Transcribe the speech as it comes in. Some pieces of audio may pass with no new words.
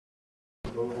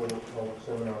Global Health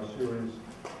Seminar Series.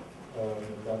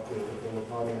 Dr.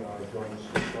 Filipani and I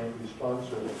jointly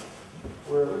sponsored.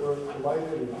 We're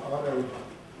delighted and honored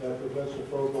that Professor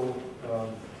Fogel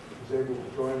is able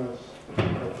to join us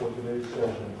for today's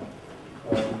session.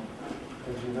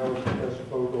 As you know, Professor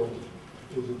Fogel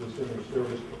is a distinguished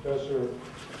service professor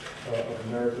of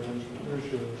American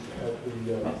institutions at the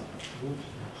Booth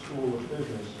School of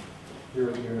Business here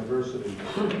at the university.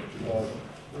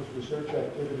 His research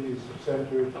activities have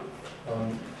centered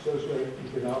on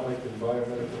socioeconomic and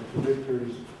biomedical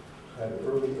predictors at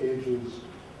early ages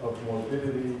of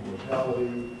morbidity,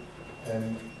 mortality,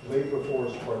 and labor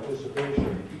force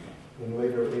participation in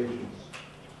later ages.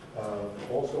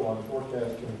 Also on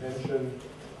forecasting pension,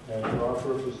 and for our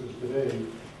purposes today,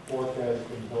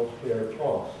 forecasting healthcare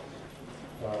costs.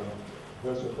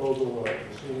 Professor Fogel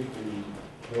received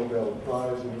the Nobel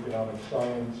Prize in Economic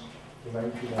Science in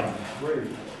 1993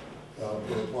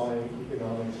 for applying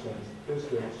economics and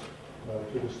statistics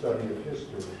to the study of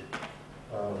history.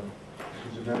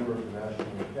 He's a member of the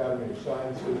National Academy of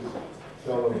Sciences,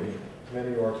 fellow in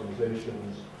many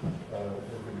organizations,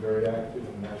 has been very active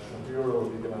in the National Bureau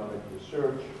of Economic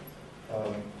Research.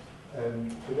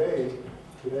 And today,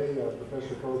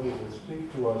 Professor Fogel will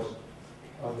speak to us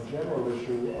on the general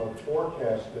issue of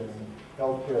forecasting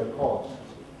healthcare costs.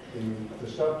 The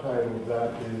subtitle of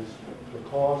that is The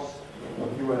Costs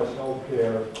of U.S.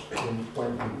 Healthcare in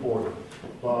 2040.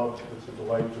 Bob, it's a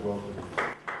delight to welcome you.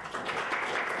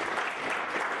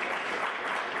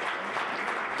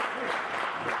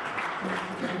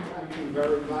 Thank you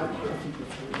very much.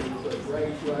 It's a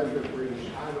great pleasure for an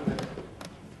economist.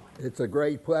 It's a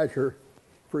great pleasure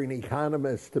for an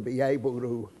economist to be able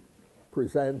to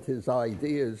present his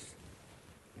ideas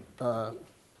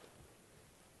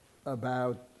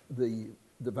about the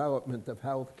development of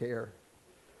healthcare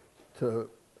to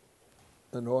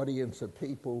an audience of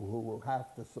people who will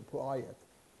have to supply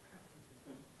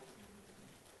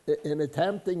it. In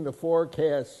attempting to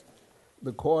forecast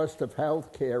the cost of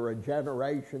healthcare a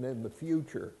generation in the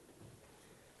future,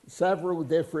 several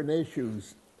different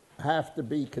issues have to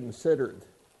be considered.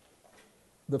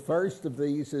 The first of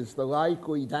these is the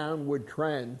likely downward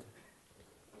trend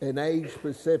in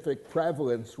age-specific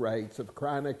prevalence rates of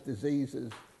chronic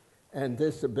diseases and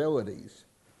disabilities.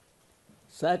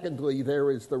 Secondly, there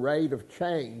is the rate of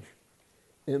change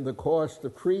in the cost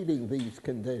of treating these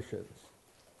conditions.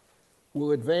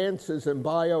 Will advances in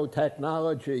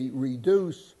biotechnology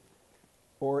reduce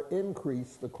or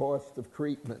increase the cost of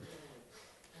treatment?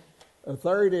 A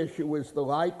third issue is the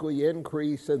likely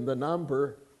increase in the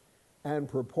number and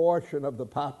proportion of the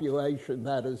population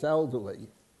that is elderly.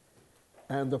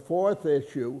 And the fourth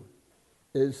issue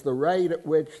is the rate at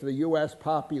which the U.S.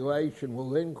 population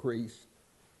will increase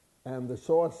and the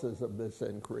sources of this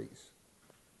increase.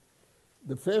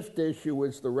 The fifth issue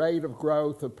is the rate of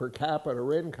growth of per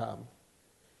capita income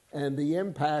and the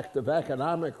impact of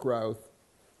economic growth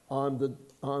on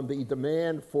the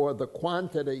demand for the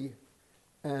quantity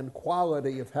and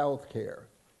quality of health care.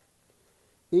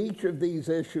 Each of these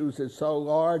issues is so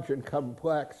large and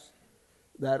complex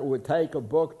that it would take a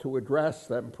book to address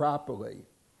them properly.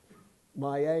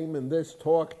 My aim in this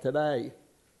talk today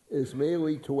is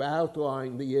merely to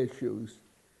outline the issues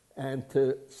and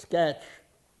to sketch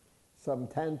some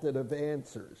tentative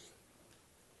answers.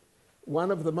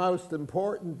 One of the most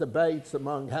important debates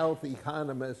among health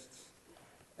economists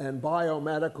and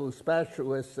biomedical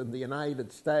specialists in the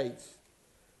United States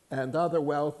and other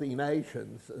wealthy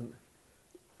nations, and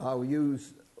I'll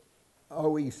use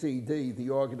OECD, the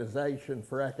Organization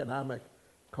for Economic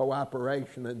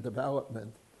Cooperation and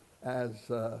Development, as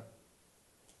the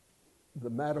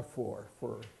metaphor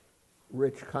for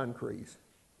rich countries,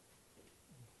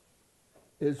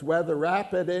 is whether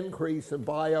rapid increase in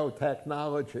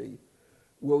biotechnology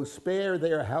will spare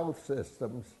their health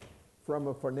systems from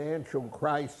a financial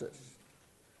crisis.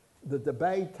 The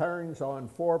debate turns on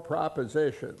four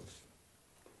propositions.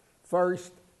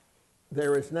 First,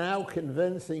 there is now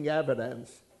convincing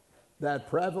evidence that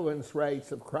prevalence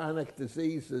rates of chronic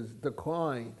diseases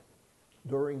declined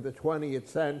during the 20th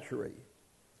century.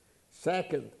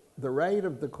 Second, the rate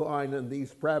of decline in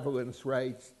these prevalence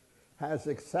rates has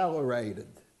accelerated.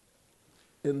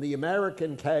 In the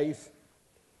American case,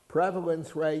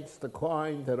 prevalence rates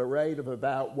declined at a rate of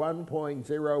about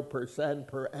 1.0%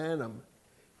 per annum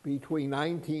between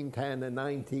 1910 and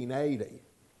 1980.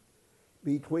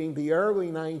 Between the early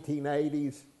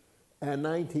 1980s and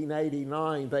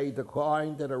 1989, they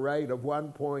declined at a rate of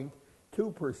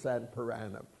 1.2% per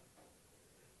annum.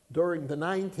 During the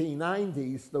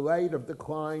 1990s, the rate of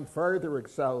decline further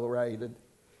accelerated,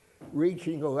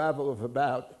 reaching a level of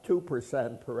about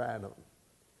 2% per annum.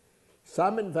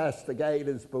 Some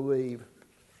investigators believe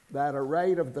that a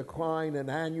rate of decline in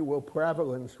annual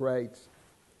prevalence rates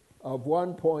of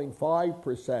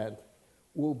 1.5%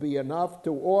 will be enough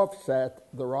to offset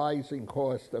the rising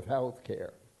cost of health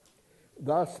care,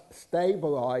 thus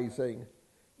stabilizing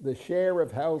the share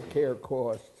of health care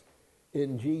costs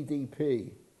in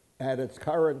GDP at its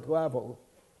current level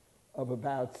of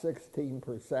about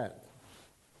 16%.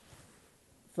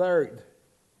 Third,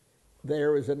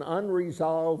 there is an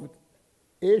unresolved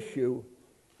issue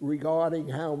regarding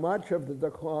how much of the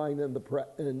decline in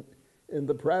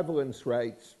the prevalence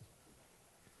rates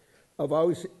of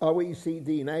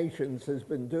OECD nations has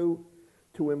been due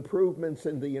to improvements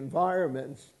in the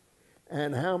environments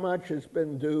and how much has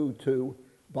been due to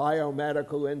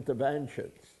biomedical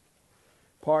interventions.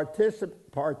 Partitioning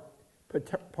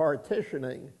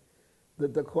the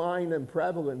decline in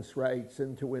prevalence rates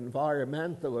into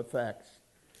environmental effects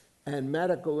and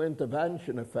medical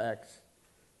intervention effects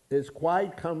is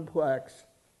quite complex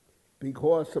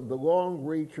because of the long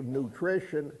reach of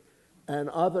nutrition and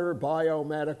other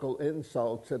biomedical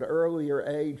insults at earlier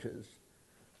ages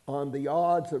on the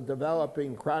odds of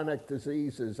developing chronic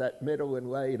diseases at middle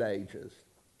and late ages.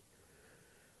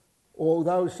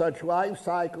 Although such life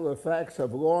cycle effects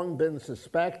have long been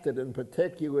suspected in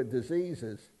particular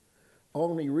diseases,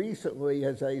 only recently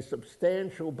has a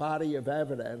substantial body of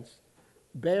evidence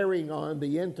bearing on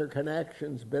the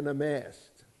interconnections been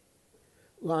amassed.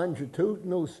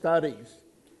 Longitudinal studies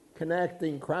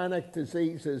connecting chronic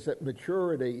diseases at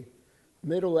maturity,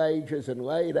 middle ages, and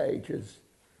late ages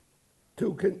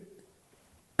to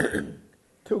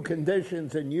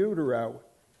conditions in utero,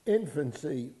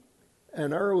 infancy,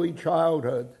 and early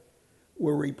childhood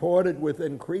were reported with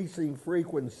increasing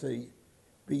frequency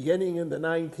beginning in the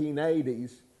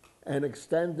 1980s and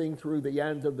extending through the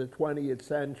end of the 20th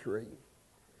century.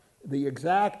 The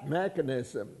exact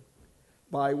mechanism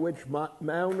by which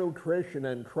malnutrition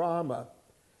and trauma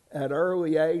at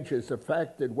early ages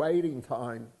affected waiting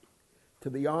time to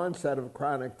the onset of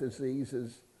chronic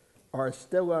diseases are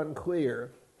still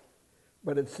unclear,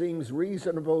 but it seems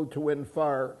reasonable to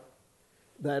infer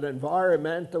that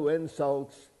environmental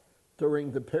insults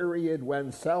during the period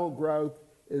when cell growth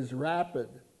is rapid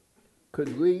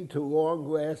could lead to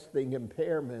long-lasting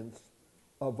impairments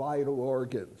of vital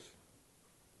organs.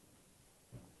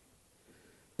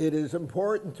 It is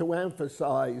important to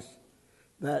emphasize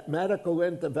that medical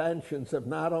interventions have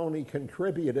not only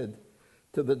contributed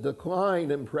to the decline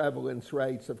in prevalence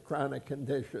rates of chronic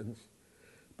conditions,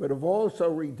 but have also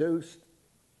reduced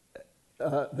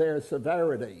their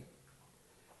severity.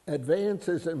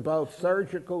 Advances in both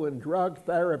surgical and drug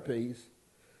therapies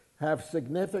have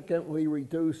significantly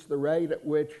reduced the rate at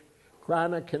which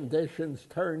chronic conditions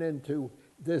turn into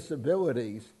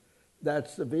disabilities that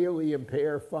severely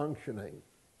impair functioning.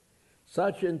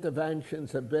 Such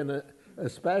interventions have been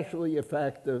especially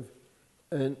effective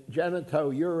in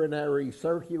genitourinary,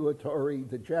 circulatory,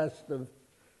 digestive,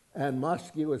 and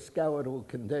musculoskeletal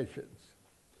conditions.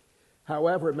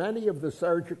 However, many of the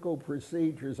surgical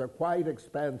procedures are quite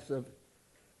expensive,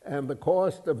 and the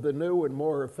cost of the new and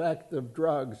more effective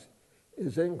drugs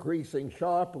is increasing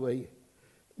sharply,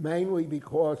 mainly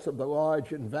because of the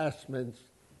large investments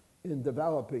in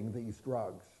developing these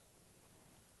drugs.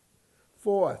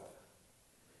 Fourth,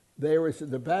 there is a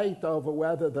debate over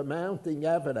whether the mounting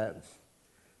evidence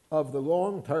of the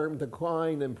long-term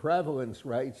decline in prevalence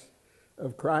rates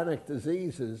of chronic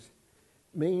diseases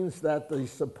means that the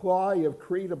supply of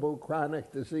treatable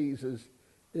chronic diseases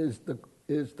is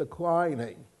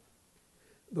declining.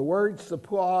 The word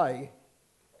supply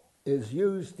is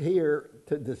used here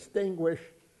to distinguish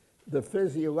the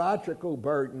physiological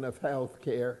burden of health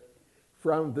care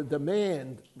from the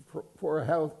demand for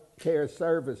health care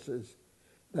services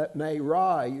that may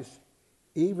rise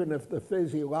even if the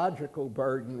physiological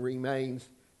burden remains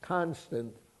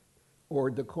constant or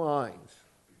declines.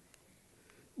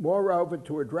 Moreover,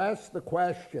 to address the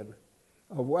question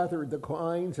of whether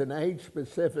declines in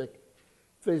age-specific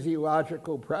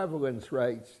physiological prevalence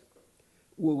rates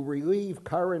will relieve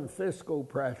current fiscal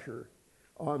pressure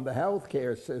on the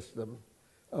healthcare system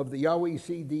of the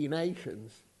OECD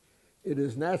nations, it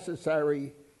is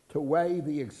necessary to weigh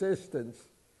the existence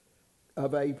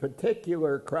of a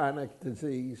particular chronic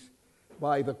disease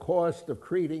by the cost of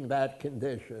treating that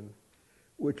condition,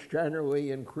 which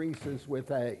generally increases with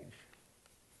age.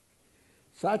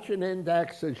 Such an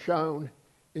index is shown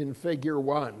in Figure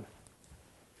 1.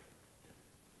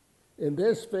 In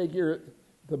this figure,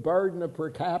 the burden of per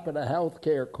capita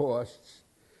healthcare costs,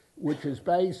 which is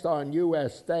based on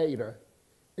U.S. data,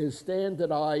 is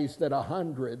standardized at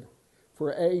 100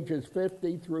 for ages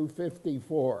 50 through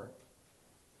 54.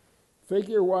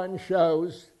 Figure 1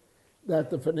 shows that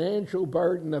the financial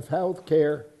burden of health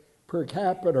care per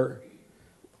capita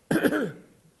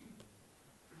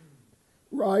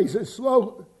rises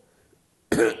slowly.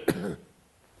 I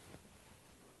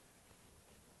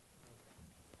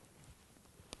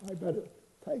better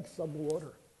take some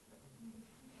water.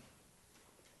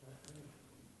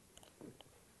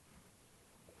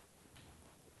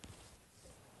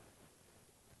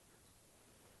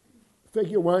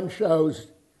 Figure 1 shows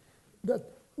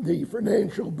that the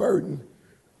financial burden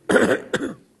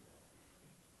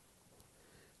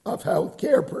of health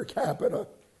care per capita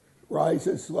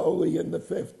rises slowly in the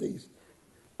 50s.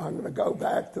 I'm going to go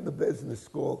back to the business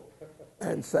school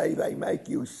and say they make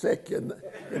you sick in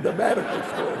the medical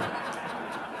school.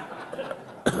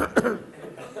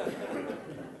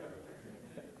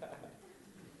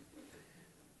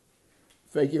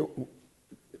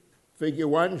 Figure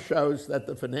 1 shows that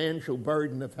the financial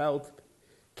burden of health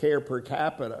care per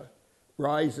capita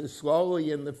rises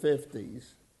slowly in the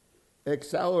 50s,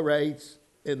 accelerates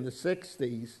in the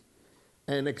 60s,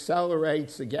 and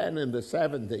accelerates again in the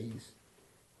 70s,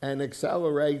 and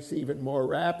accelerates even more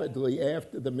rapidly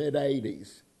after the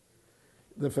mid-80s.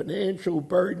 The financial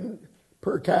burden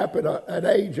per capita at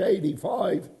age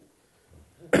 85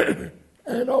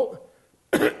 and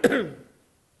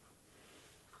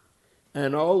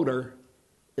older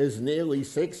is nearly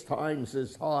 6 times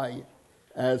as high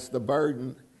as the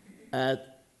burden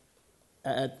at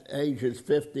ages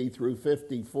 50 through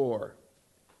 54.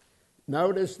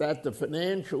 Notice that the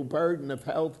financial burden of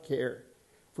health care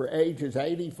for ages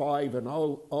 85 and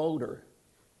older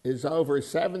is over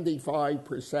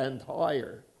 75%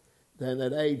 higher than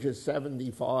at ages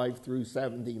 75 through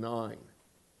 79.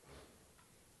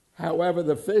 However,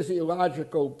 the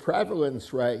physiological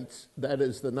prevalence rates, that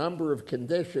is the number of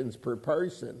conditions per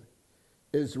person,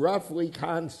 is roughly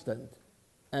constant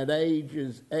at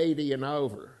ages 80 and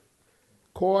over.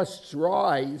 Costs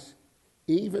rise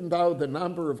even though the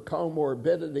number of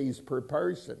comorbidities per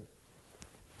person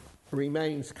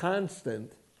remains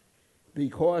constant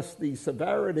because the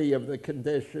severity of the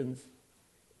conditions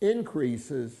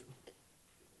increases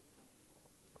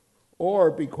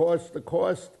or because the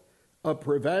cost of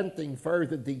preventing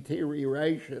further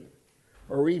deterioration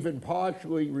or even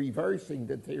partially reversing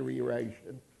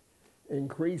deterioration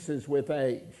increases with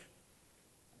age.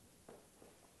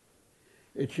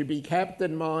 It should be kept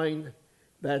in mind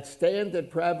that standard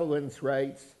prevalence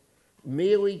rates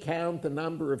merely count the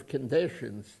number of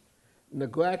conditions,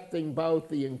 neglecting both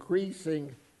the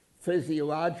increasing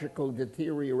physiological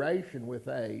deterioration with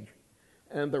age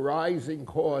and the rising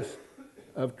cost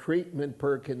of treatment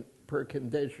per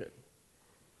condition.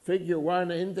 Figure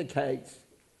 1 indicates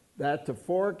that to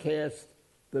forecast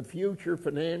the future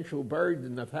financial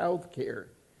burden of health care,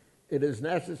 it is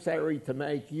necessary to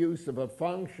make use of a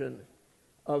function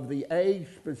of the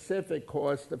age-specific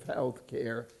cost of health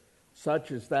care,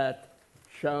 such as that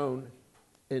shown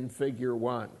in Figure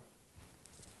 1.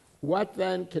 What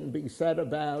then can be said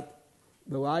about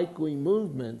the likely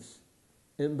movements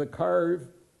in the curve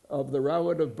of the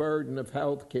relative burden of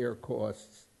health care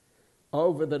costs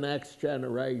over the next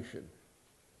generation?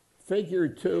 Figure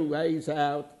 2 lays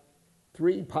out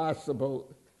three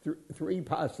possibilities.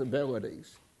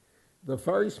 The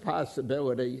first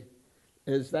possibility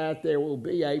is that there will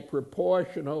be a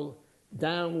proportional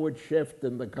downward shift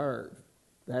in the curve.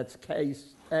 That's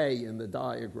case A in the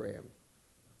diagram.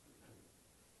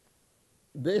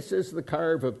 This is the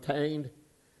curve obtained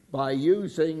by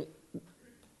using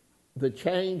the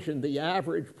change in the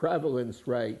average prevalence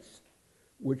rates,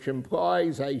 which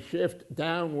implies a shift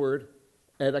downward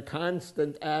at a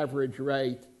constant average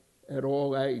rate at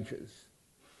all ages.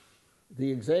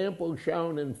 The example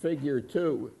shown in Figure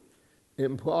 2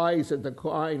 implies a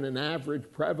decline in average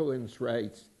prevalence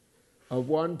rates of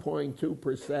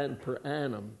 1.2% per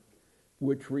annum,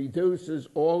 which reduces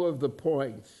all of the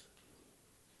points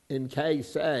in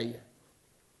case A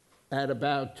at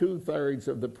about 2/3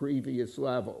 of the previous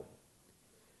level.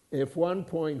 If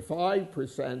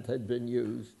 1.5% had been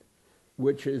used,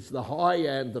 which is the high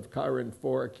end of current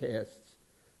forecasts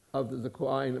of the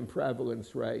decline in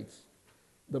prevalence rates,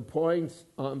 the points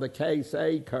on the case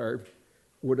A curve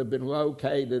would have been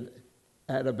located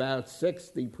at about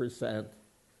 60%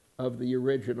 of the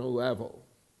original level.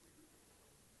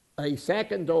 A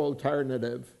second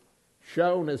alternative,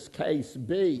 shown as case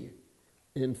B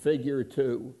in Figure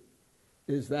 2,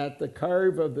 is that the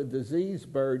curve of the disease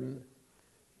burden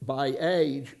by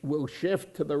age will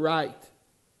shift to the right.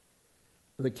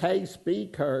 The case B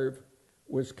curve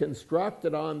was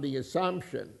constructed on the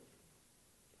assumption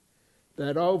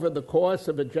that over the course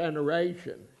of a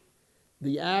generation,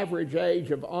 the average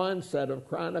age of onset of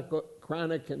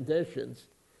chronic conditions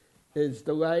is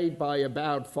delayed by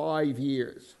about 5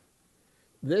 years.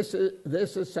 This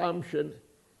assumption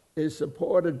is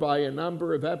supported by a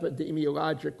number of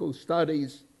epidemiological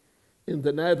studies in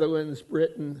the Netherlands,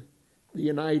 Britain, the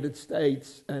United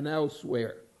States, and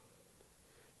elsewhere.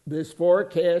 This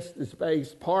forecast is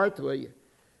based partly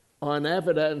on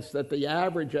evidence that the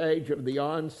average age of the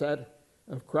onset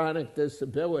of chronic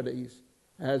disabilities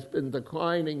has been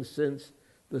declining since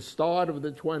the start of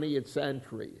the 20th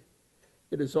century.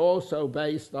 It is also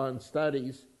based on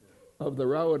studies of the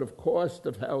relative cost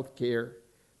of health care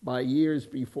by years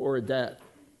before death.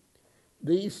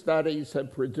 These studies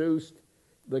have produced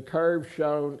the curve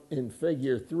shown in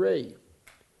Figure 3,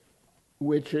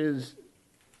 which is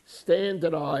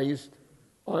standardized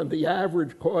on the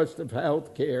average cost of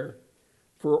health care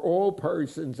for all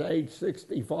persons aged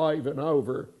 65 and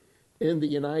over in the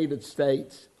United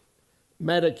States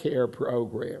Medicare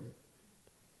program.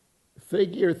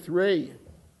 Figure 3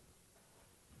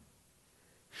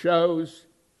 shows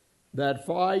that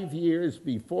 5 years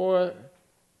before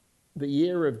the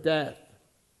year of death,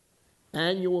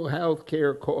 annual health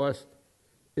care cost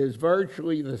is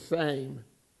virtually the same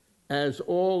as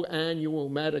all annual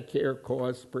Medicare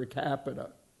costs per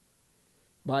capita.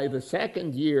 By the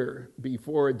second year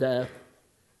before death,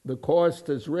 the cost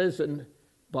has risen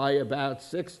by about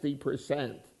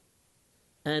 60%.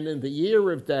 And in the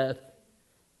year of death,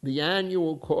 the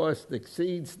annual cost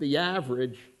exceeds the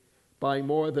average by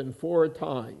more than 4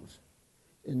 times.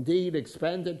 Indeed,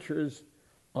 expenditures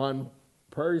on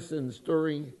persons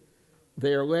during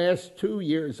their last 2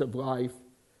 years of life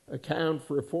account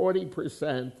for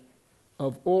 40%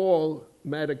 of all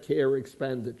Medicare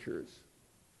expenditures.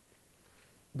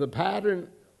 The pattern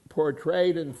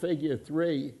portrayed in Figure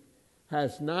 3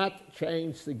 has not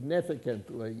changed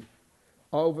significantly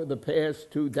over the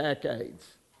past 2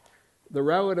 decades. The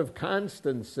relative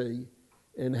constancy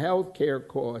in healthcare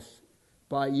costs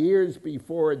by years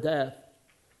before death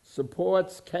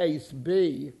supports case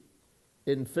B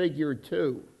in Figure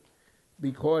 2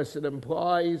 because it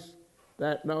implies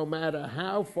that no matter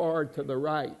how far to the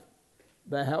right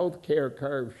the healthcare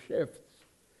curve shifts,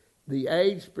 the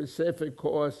age-specific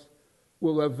costs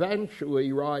will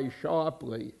eventually rise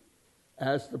sharply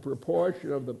as the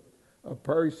proportion of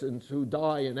persons who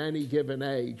die in any given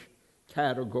age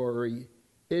category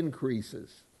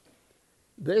increases.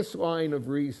 This line of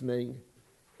reasoning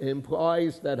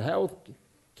implies that health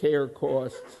care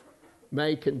costs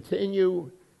may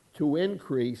continue to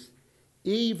increase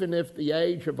even if the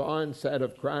age of onset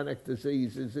of chronic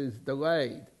diseases is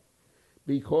delayed,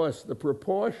 because the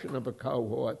proportion of a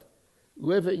cohort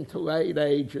living to late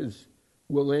ages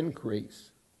will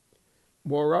increase.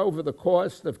 Moreover, the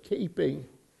cost of keeping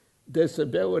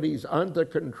disabilities under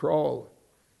control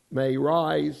may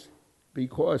rise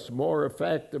because more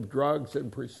effective drugs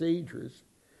and procedures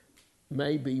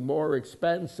may be more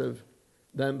expensive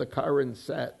than the current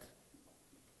set.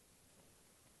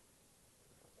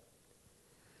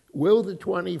 Will the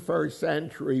 21st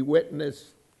century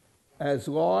witness as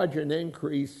large an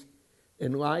increase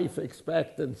in life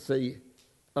expectancy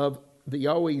of the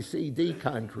OECD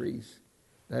countries,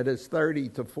 that is 30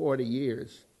 to 40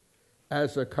 years,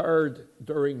 as occurred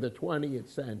during the 20th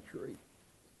century?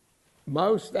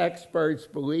 Most experts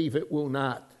believe it will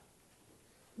not.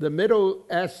 The middle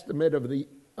estimate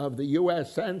of the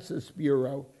U.S. Census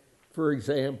Bureau, for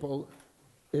example,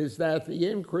 is that the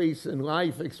increase in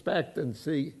life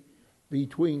expectancy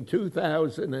between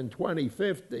 2000 and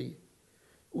 2050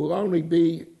 will only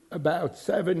be about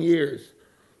 7 years.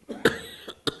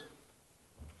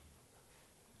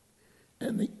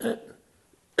 and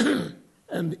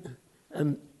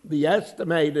the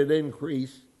estimated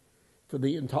increase for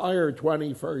the entire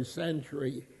 21st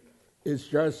century is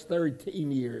just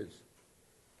 13 years.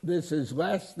 This is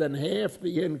less than half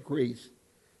the increase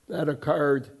that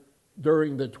occurred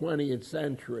during the 20th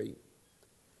century.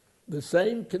 The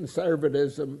same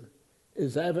conservatism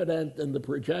is evident in the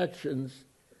projections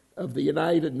of the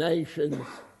United Nations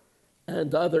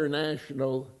and other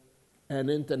national and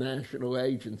international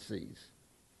agencies.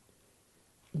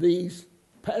 These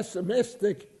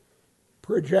pessimistic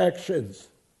projections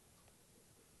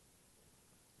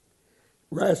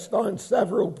rest on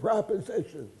several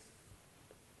propositions.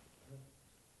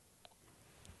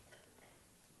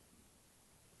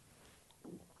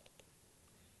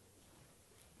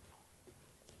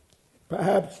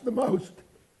 Perhaps the most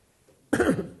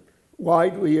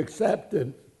widely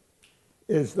accepted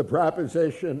is the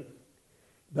proposition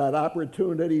that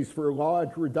opportunities for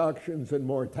large reductions in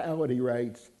mortality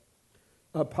rates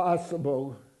are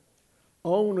possible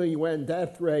only when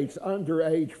death rates under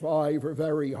age 5 are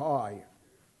very high.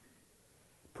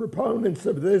 Proponents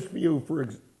of this view,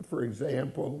 for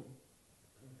example,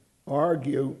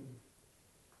 argue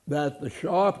that the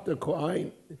sharp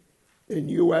decline in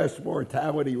U.S.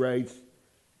 mortality rates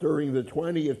during the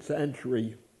 20th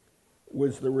century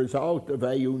was the result of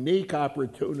a unique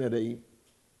opportunity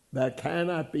that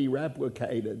cannot be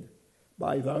replicated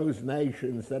by those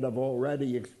nations that have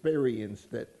already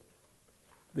experienced it.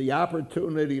 The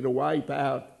opportunity to wipe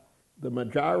out the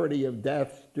majority of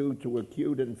deaths due to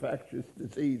acute infectious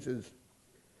diseases,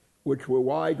 which were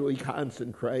widely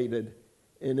concentrated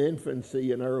in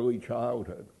infancy and early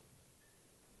childhood.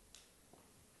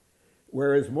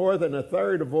 Whereas more than a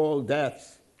third of all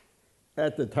deaths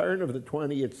at the turn of the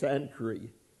 20th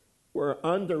century were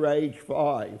under age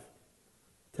 5,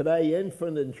 today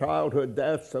infant and childhood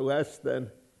deaths are less than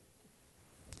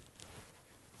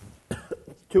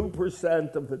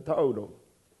 2% of the total.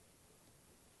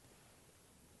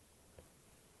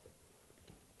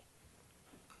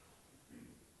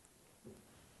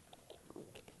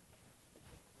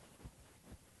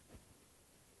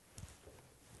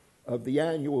 Of the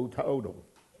annual total.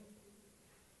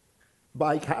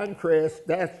 By contrast,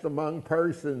 deaths among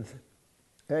persons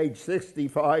age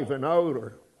 65 and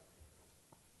older,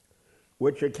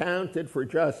 which accounted for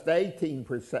just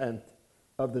 18%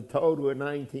 of the total in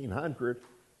 1900,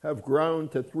 have grown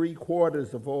to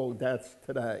 3/4 of all deaths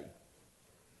today.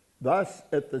 Thus,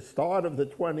 at the start of the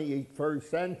 21st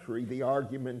century, the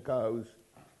argument goes,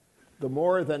 the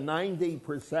more than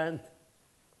 90%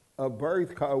 of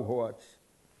birth cohorts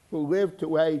who live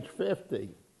to age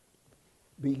 50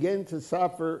 begin to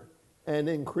suffer an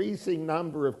increasing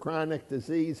number of chronic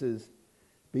diseases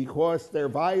because their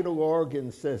vital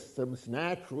organ systems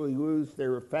naturally lose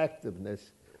their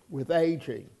effectiveness with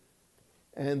aging.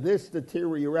 And this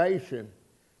deterioration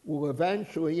will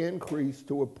eventually increase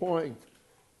to a point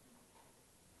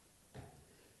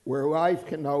where life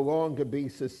can no longer be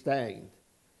sustained.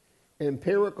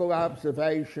 Empirical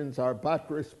observations are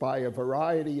buttressed by a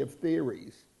variety of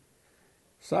theories,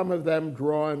 some of them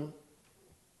drawn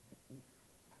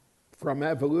from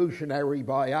evolutionary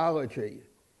biology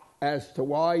as to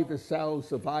why the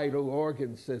cells of vital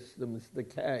organ systems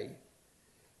decay.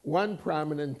 One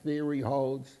prominent theory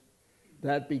holds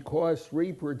that because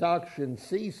reproduction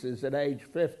ceases at age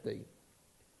 50,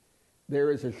 there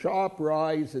is a sharp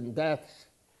rise in deaths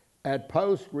at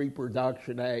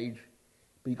post-reproduction age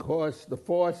because the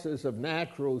forces of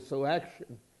natural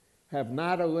selection have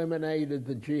not eliminated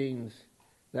the genes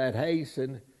that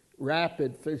hasten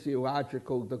rapid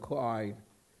physiological decline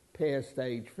past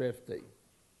age 50.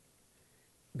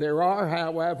 There are,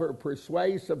 however,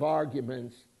 persuasive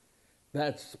arguments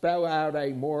that spell out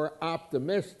a more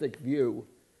optimistic view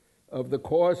of the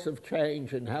course of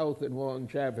change in health and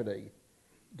longevity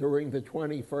during the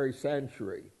 21st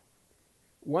century.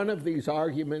 One of these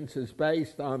arguments is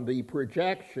based on the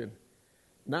projection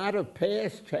not of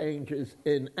past changes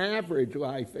in average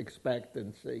life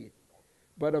expectancy,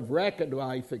 but of record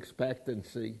life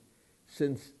expectancy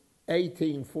since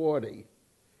 1840.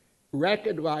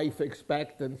 Record life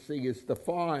expectancy is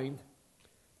defined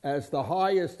as the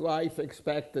highest life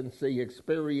expectancy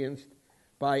experienced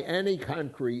by any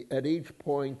country at each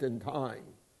point in time.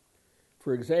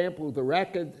 For example, the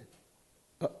record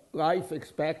life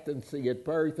expectancy at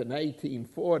birth in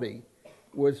 1840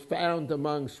 was found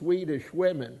among Swedish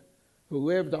women who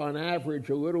lived on average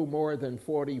a little more than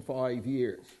 45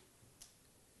 years.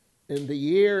 In the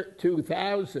year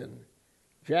 2000,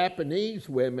 Japanese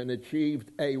women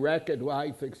achieved a record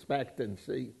life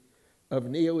expectancy of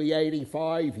nearly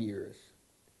 85 years.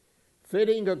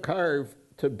 Fitting a curve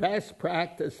to best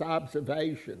practice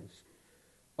observations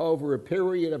over a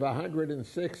period of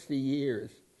 160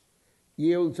 years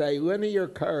yields a linear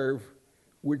curve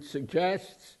which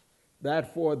suggests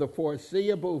that for the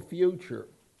foreseeable future,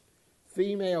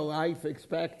 female life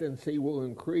expectancy will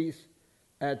increase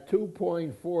at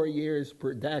 2.4 years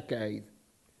per decade,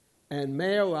 and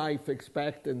male life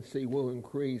expectancy will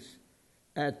increase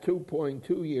at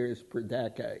 2.2 years per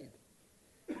decade.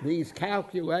 These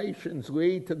calculations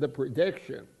lead to the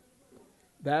prediction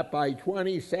that by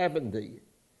 2070,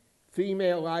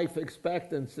 female life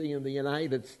expectancy in the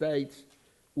United States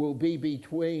will be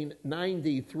between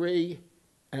 93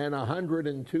 and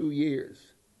 102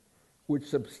 years, which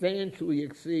substantially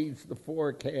exceeds the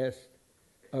forecast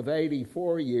of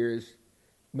 84 years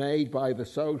made by the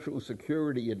Social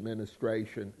Security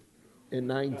Administration in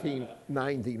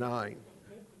 1999.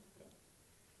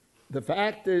 The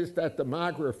fact is that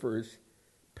demographers'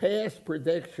 past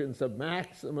predictions of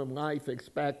maximum life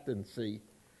expectancy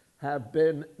have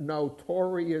been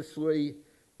notoriously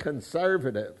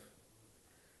conservative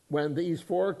when these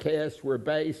forecasts were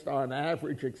based on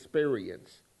average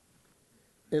experience.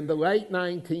 In the late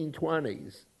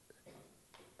 1920s,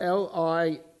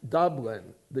 L.I. Dublin,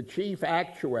 the chief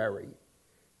actuary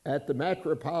at the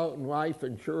Metropolitan Life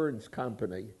Insurance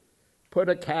Company, put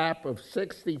a cap of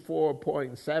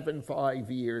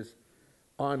 64.75 years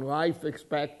on life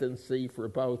expectancy for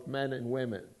both men and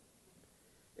women.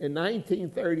 In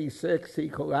 1936, he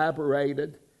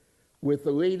collaborated with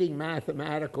the leading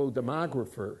mathematical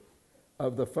demographer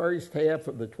of the first half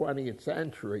of the 20th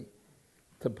century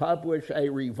to publish a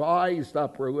revised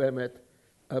upper limit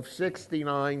of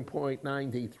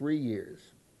 69.93 years.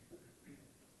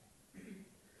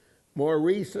 More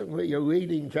recently, a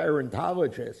leading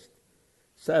gerontologist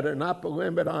set an upper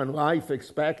limit on life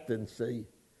expectancy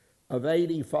of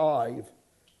 85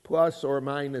 plus or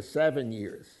minus 7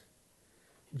 years.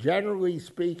 Generally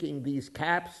speaking, these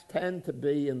caps tend to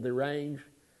be in the range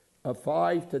of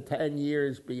 5 to 10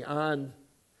 years beyond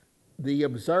the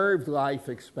observed life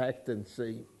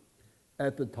expectancy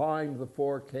at the time the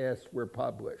forecasts were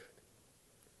published.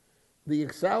 The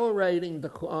accelerating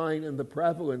decline in the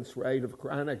prevalence rate of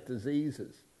chronic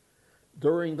diseases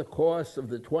during the course of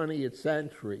the 20th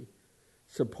century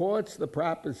supports the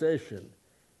proposition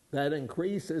that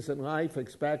increases in life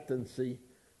expectancy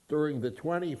during the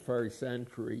 21st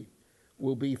century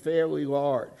will be fairly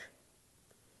large.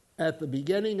 At the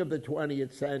beginning of the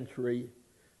 20th century,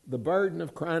 the burden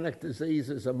of chronic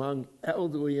diseases among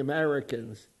elderly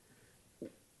Americans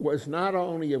was not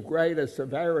only of greater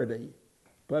severity,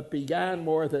 but began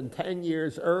more than 10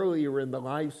 years earlier in the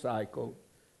life cycle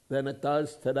than it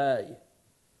does today.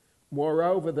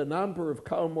 Moreover, the number of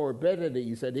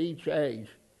comorbidities at each age,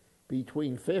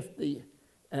 between 50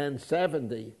 and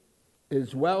 70,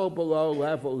 is well below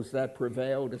levels that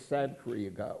prevailed a century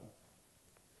ago.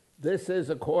 This is,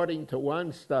 according to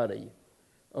one study,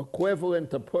 equivalent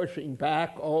to pushing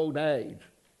back old age,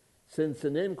 since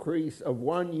an increase of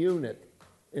 1 unit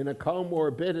in a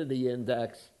comorbidity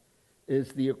index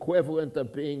is the equivalent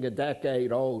of being a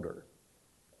decade older.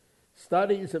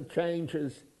 Studies of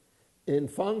changes in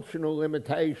functional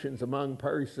limitations among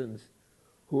persons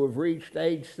who have reached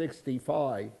age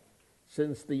 65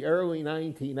 since the early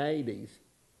 1980s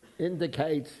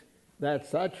indicates that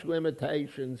such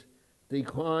limitations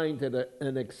declined at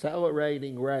an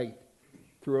accelerating rate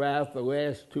throughout the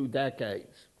last 2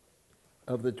 decades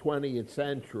of the 20th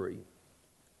century.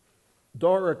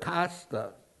 Dora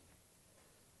Costa,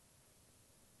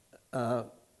 an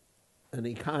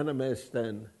economist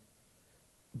and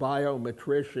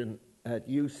biometrician at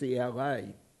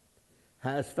UCLA,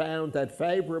 has found that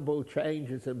favorable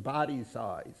changes in body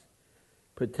size,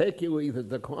 particularly the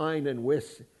decline in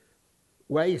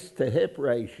waist-to-hip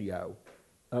ratio,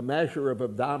 a measure of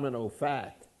abdominal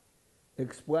fat,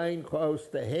 explain close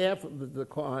to half of the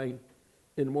decline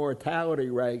in mortality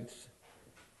rates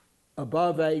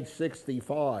above age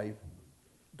 65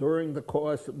 during the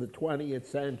course of the 20th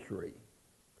century.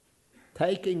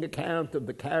 Taking account of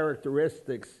the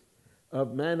characteristics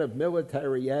of men of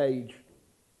military age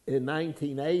in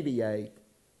 1988,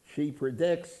 she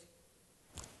predicts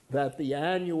that the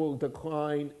annual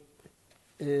decline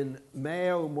in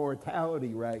male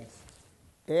mortality rates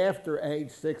after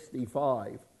age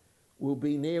 65 will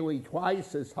be nearly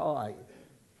twice as high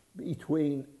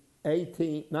between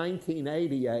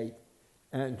 1988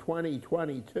 and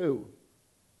 2022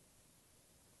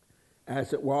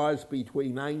 as it was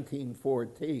between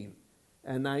 1914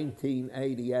 and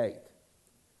 1988.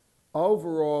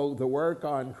 Overall, the work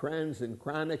on trends in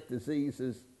chronic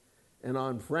diseases and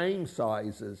on frame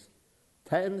sizes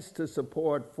tends to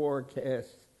support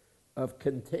forecasts of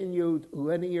continued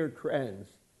linear trends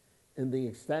in the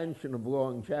extension of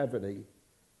longevity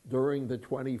during the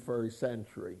 21st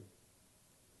century.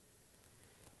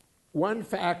 One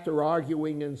factor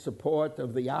arguing in support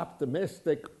of the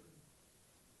optimistic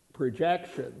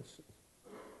projections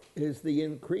is the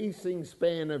increasing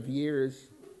span of years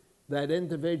that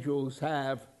individuals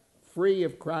have free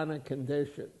of chronic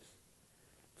conditions.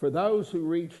 For those who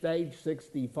reached age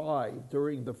 65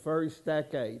 during the first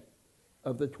decade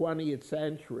of the 20th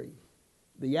century,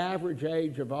 the average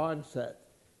age of onset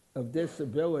of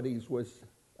disabilities was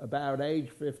about age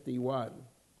 51.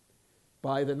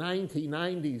 By the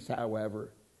 1990s,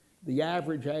 however, the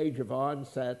average age of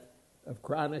onset of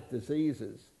chronic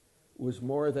diseases was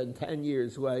more than 10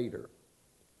 years later.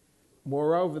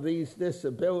 Moreover, these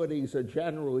disabilities are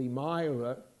generally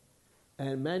milder,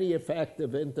 and many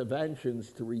effective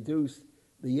interventions to reduce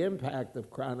the impact of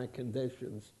chronic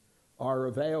conditions are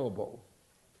available.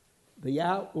 The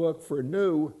outlook for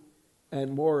new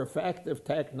and more effective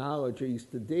technologies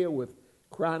to deal with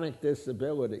chronic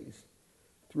disabilities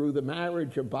through the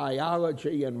marriage of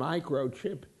biology and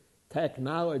microchip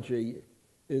technology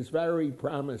is very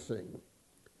promising.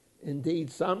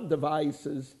 Indeed, some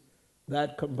devices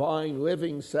that combine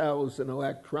living cells and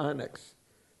electronics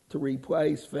to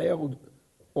replace failed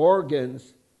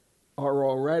organs are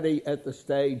already at the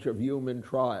stage of human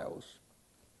trials.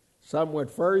 Somewhat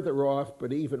further off,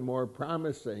 but even more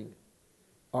promising,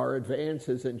 are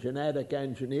advances in genetic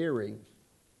engineering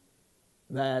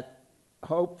that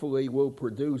hopefully will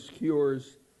produce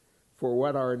cures for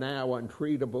what are now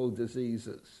untreatable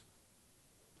diseases.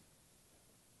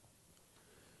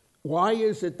 Why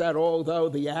is it that although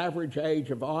the average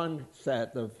age of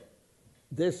onset of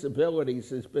disabilities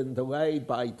has been delayed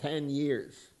by 10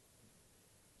 years,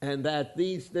 and that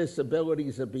these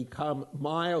disabilities have become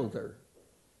milder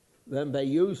than they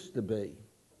used to be,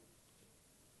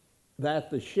 that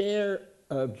the share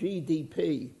of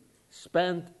GDP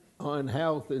spent on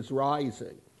health is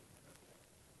rising?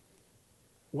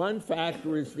 One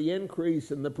factor is the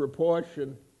increase in the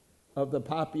proportion of the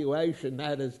population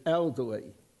that is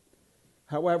elderly.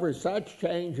 However, such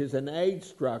changes in age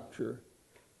structure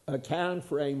account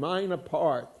for a minor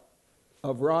part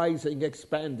of rising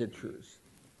expenditures,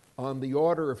 on the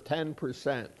order of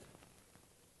 10%.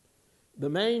 The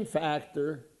main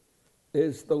factor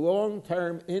is the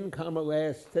long-term income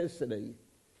elasticity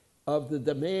of the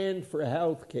demand for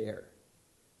health care,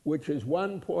 which is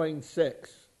 1.6.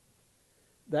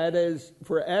 That is,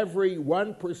 for every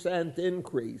 1%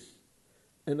 increase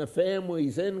in a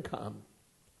family's income,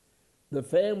 the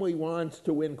family wants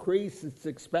to increase its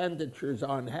expenditures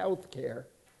on health care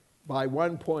by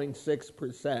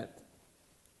 1.6%.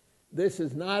 This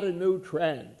is not a new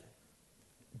trend.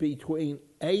 Between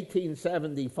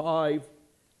 1875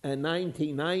 and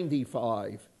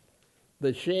 1995,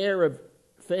 the share of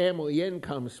family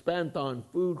income spent on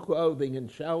food, clothing, and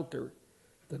shelter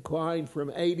declined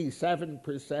from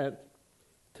 87%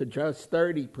 to just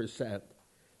 30%,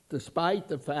 despite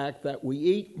the fact that we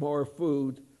eat more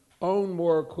food, own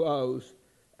more clothes,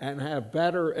 and have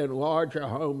better and larger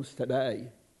homes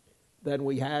today than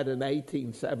we had in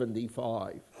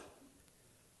 1875.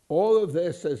 All of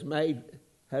this has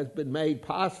been made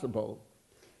possible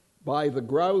by the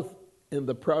growth in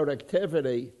the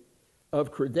productivity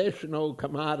of traditional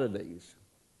commodities.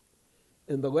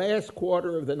 In the last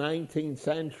quarter of the 19th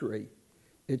century,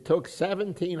 it took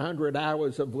 1,700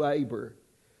 hours of labor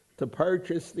to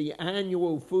purchase the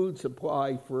annual food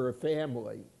supply for a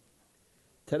family.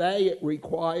 Today, it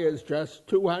requires just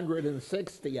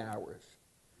 260 hours,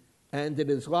 and it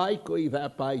is likely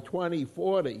that by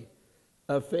 2040,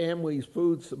 a family's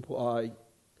food supply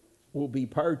will be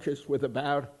purchased with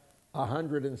about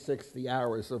 160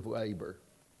 hours of labor.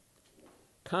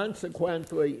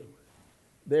 Consequently,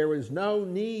 there is no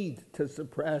need to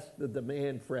suppress the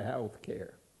demand for health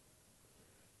care.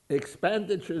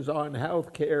 Expenditures on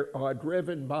health care are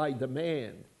driven by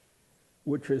demand,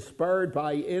 which is spurred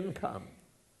by income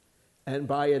and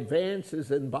by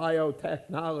advances in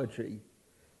biotechnology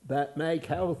that make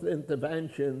health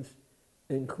interventions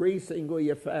increasingly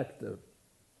effective.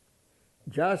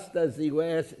 Just as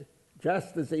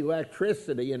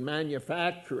electricity and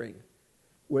manufacturing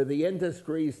were the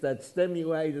industries that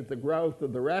stimulated the growth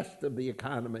of the rest of the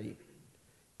economy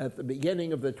at the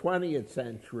beginning of the 20th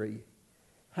century,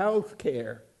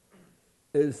 healthcare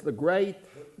is the great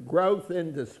growth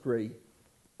industry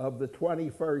of the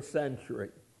 21st century.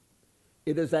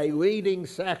 It is a leading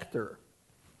sector,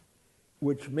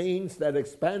 which means that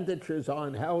expenditures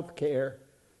on health care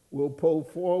will pull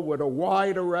forward a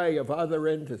wide array of other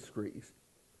industries,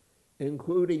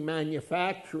 including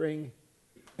manufacturing,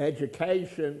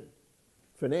 education,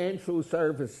 financial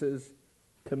services,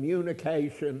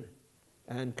 communication,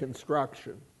 and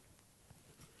construction.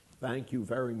 Thank you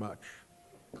very much.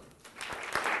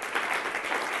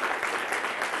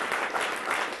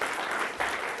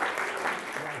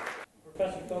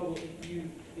 Professor Fogel,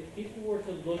 if people were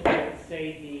to look at,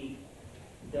 say,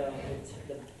 the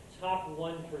top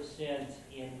 1%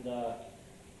 in the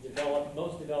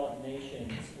most developed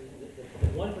nations, the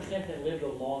 1% that live the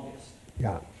longest,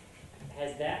 Yeah.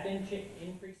 has that been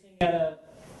increasing at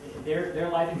their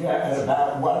life expectancy? Yeah, at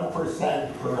about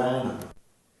 1% per annum.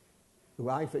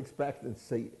 Life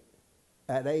expectancy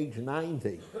at age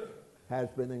 90 has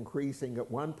been increasing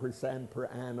at 1% per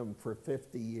annum for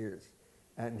 50 years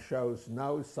and shows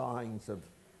no signs of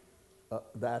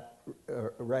that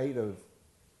rate of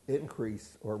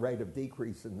increase or rate of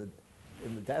decrease in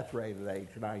the death rate at age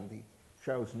 90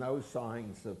 shows no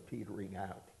signs of petering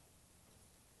out.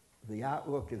 The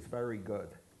outlook is very good.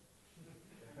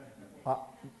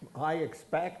 I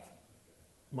expect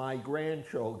my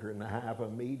grandchildren to have a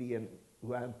median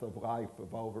length of life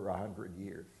of over 100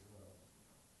 years.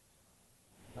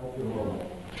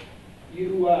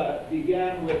 You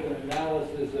began with an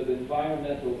analysis of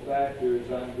environmental factors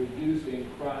on reducing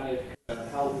chronic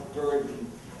health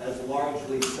burden as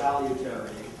largely salutary.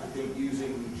 I think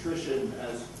using nutrition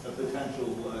as a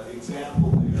potential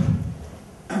example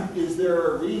there. Is there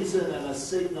a reason and a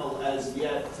signal as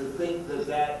yet to think that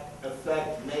that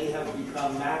effect may have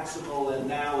become maximal and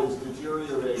now is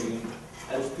deteriorating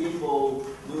as people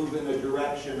move in a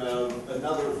direction of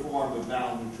another form of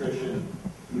malnutrition,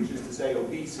 which is to say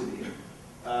obesity,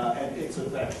 and its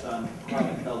effects on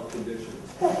chronic health conditions?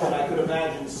 And I could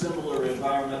imagine similar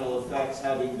environmental effects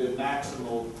having been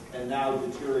maximal and now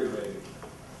deteriorating.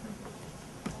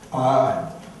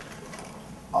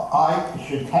 I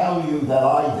should tell you that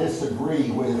I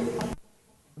disagree with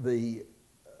the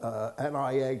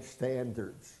NIH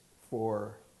standards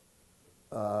for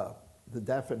the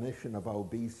definition of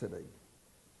obesity,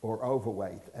 or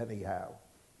overweight anyhow.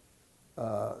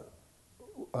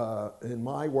 In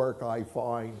my work, I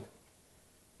find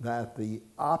that the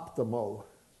optimal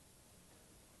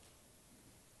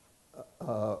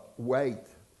weight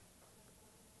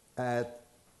at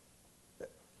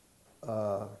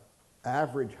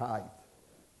average height,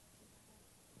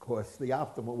 of course the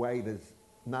optimal weight is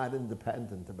not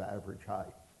independent of average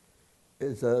height,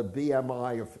 is a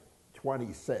BMI of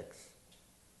 26,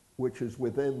 which is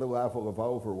within the level of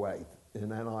overweight in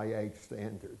NIH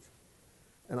standards.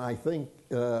 And I think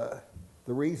the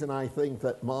reason I think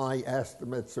that my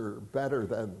estimates are better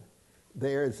than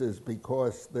theirs is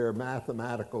because their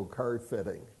mathematical curve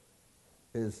fitting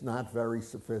is not very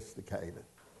sophisticated.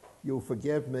 You'll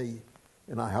forgive me,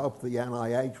 and I hope the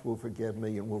NIH will forgive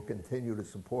me and will continue to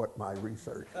support my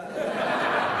research.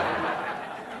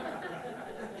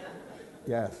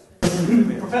 Yes.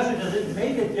 Professor, does it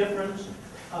make a difference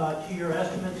to your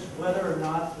estimates whether or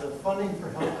not the funding for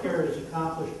healthcare is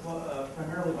accomplished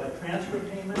primarily by transfer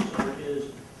payments, or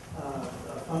is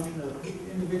a function of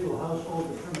individual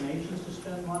household determinations to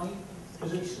spend money?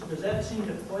 Does that seem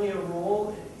to play a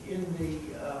role in the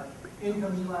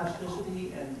income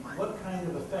elasticity, and what kind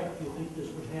of effect do you think this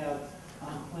would have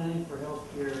on planning for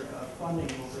healthcare funding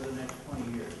over the next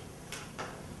 20 years?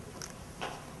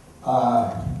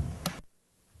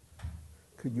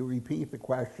 Could you repeat the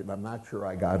question? I'm not sure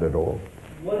I got it all.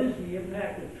 What is the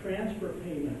impact of transfer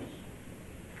payments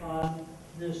on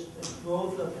this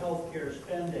growth of healthcare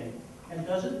spending? And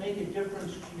does it make a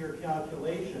difference to your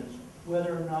calculations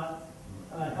whether or not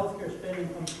healthcare spending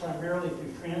comes primarily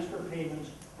through transfer payments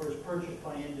or is purchased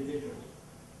by individuals?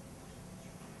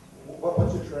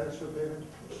 What's a transfer payment?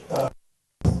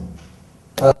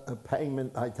 A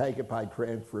payment, I take it by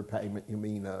transfer payment, you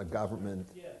mean a government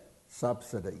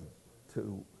subsidy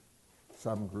to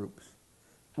some groups.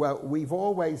 Well, we've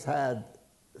always had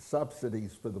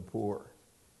subsidies for the poor.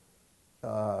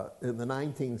 In the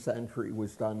 19th century, it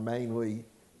was done mainly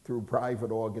through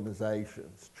private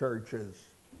organizations, churches,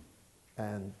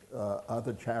 and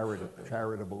other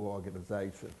charitable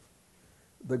organizations.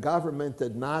 The government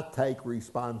did not take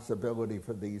responsibility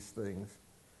for these things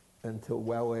until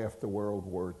well after World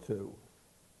War II.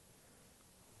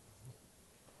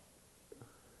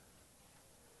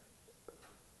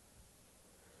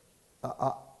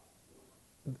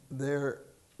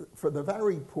 For the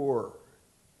very poor,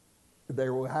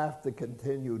 there will have to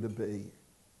continue to be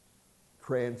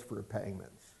transfer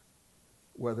payments,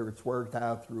 whether it's worked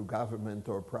out through government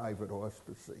or private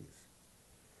auspices.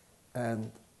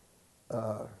 And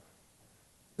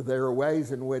there are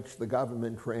ways in which the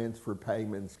government transfer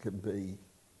payments can be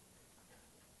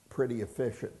pretty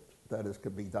efficient, that is,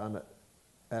 can be done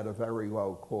at a very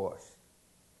low cost.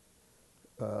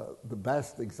 The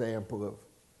best example of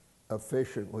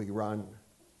efficiently run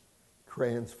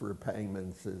transfer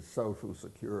payments is Social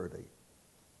Security.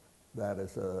 That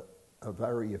is a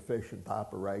very efficient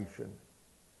operation.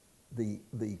 The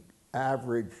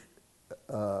average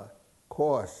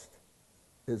cost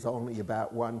is only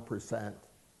about 1%,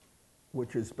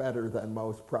 which is better than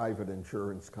most private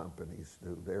insurance companies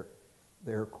do.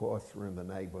 Their costs are in the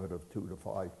neighborhood of 2 to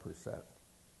 5%.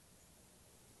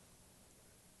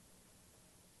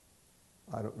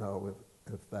 I don't know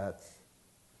if that's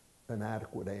an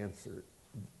adequate answer.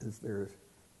 Is there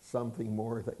something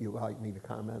more that you'd like me to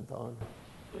comment on?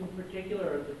 In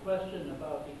particular, the question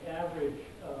about the average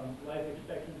life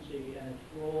expectancy and its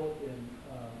role in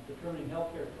determining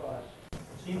healthcare costs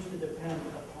seems to depend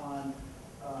upon,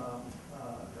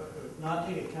 not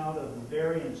take account of the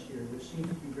variance here, which seems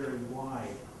to be very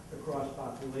wide across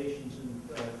populations in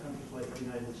countries like the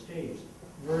United States.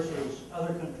 versus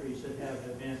other countries that have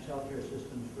advanced healthcare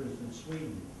systems, for instance,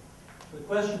 Sweden. The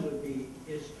question would be,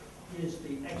 is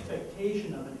the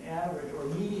expectation of an average or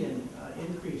median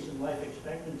increase in life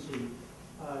expectancy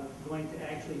going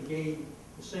to actually gain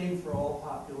the same for all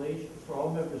population, for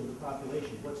all members of the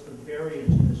population? What's the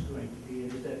variance in this going to be,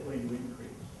 and is that going to increase?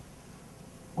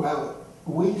 Well,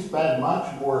 we spend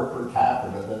much more per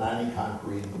capita than any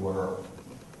country in the world.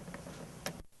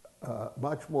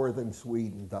 Much more than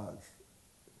Sweden does.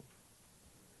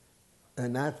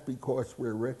 And that's because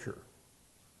we're richer.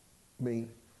 I mean,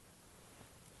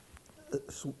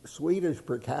 Swedish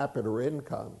per capita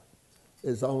income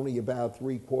is only about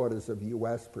 3/4 of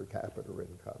U.S. per capita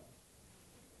income.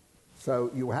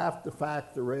 So you have to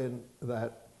factor in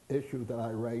that issue that I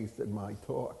raised in my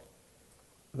talk,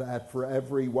 that for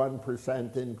every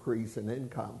 1% increase in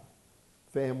income,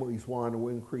 families want to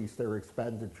increase their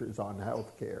expenditures on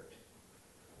health care.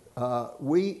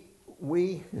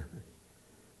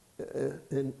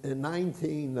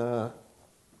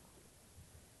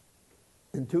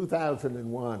 In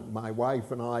 2001, my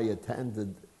wife and I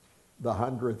attended the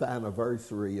 100th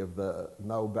anniversary of the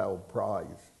Nobel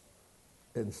Prize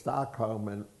in Stockholm,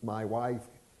 and my wife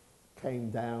came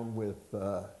down with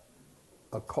a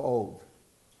cold.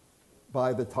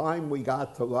 By the time we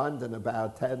got to London,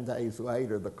 about 10 days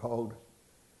later, the cold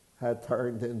had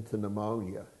turned into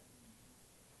pneumonia.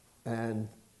 And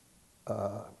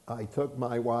I took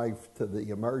my wife to the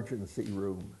emergency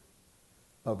room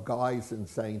of Guy's in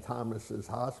St. Thomas's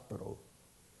Hospital,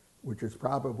 which is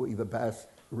probably the best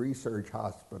research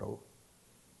hospital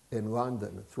in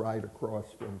London. It's right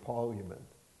across from Parliament.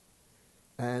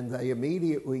 And they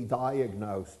immediately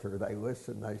diagnosed her. They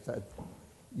listened, they said,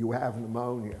 "You have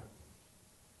pneumonia."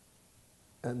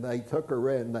 And they took her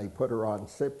in, they put her on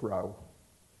Cipro,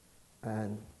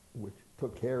 which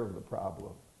took care of the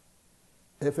problem.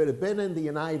 If it had been in the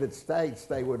United States,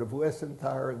 they would have listened to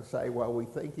her and say, "Well, we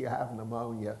think you have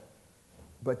pneumonia,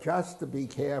 but just to be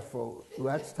careful,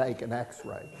 let's take an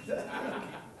x-ray."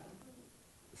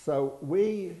 So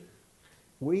we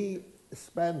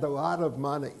spend a lot of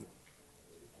money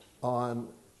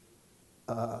on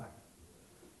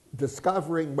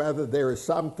discovering whether there is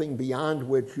something beyond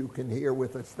which you can hear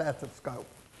with a stethoscope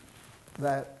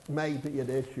that may be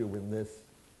an issue in this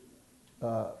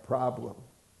problem.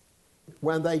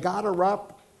 When they got her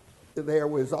up, there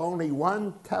was only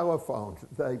one telephone.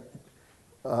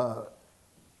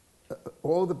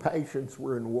 All the patients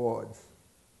were in wards,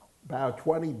 about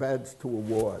 20 beds to a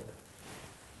ward.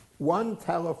 One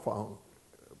telephone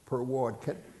per ward.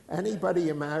 Can anybody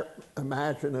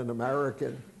imagine an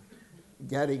American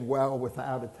getting well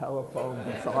without a telephone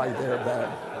beside their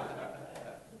bed?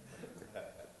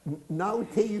 No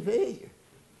TV.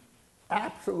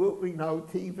 Absolutely no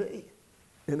TV.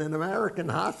 In an American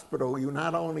hospital, you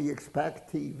not only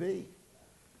expect TV,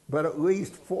 but at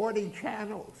least 40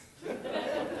 channels.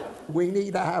 We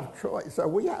need to have choice. So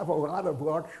we have a lot of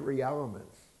luxury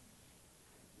elements.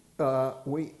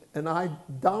 And I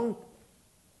don't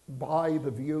buy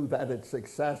the view that it's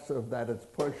excessive, that it's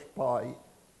pushed by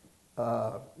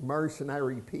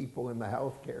mercenary people in the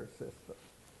healthcare system.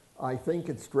 I think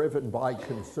it's driven by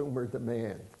consumer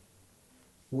demand.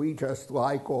 We just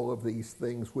like all of these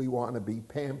things. We want to be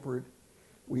pampered.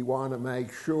 We want to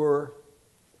make sure,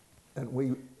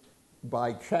 and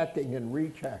by checking and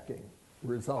rechecking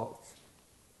results.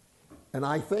 And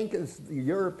I think as the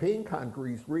European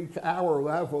countries reach our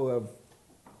level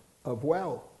of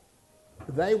wealth,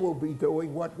 they will be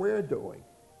doing what we're doing.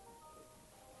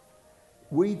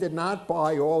 We did not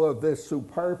buy all of this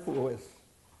superfluous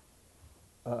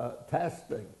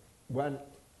testing when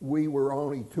we were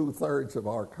only 2/3 of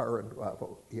our current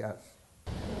level. Yes.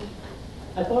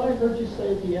 I thought I heard you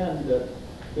say at the end that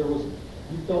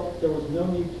you felt there was no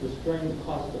need to restrain the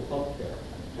cost of health care.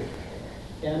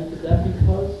 And is that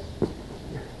because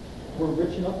we're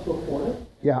rich enough to afford it?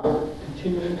 Yeah. We're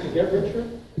continuing to get richer?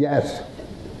 Yes.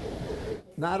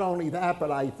 Not only that,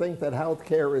 but I think that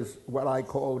healthcare is what I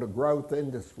call a growth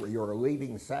industry or a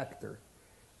leading sector.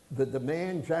 The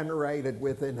demand generated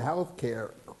within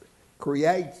healthcare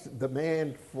creates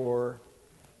demand for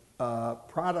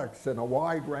products in a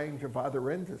wide range of other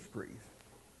industries.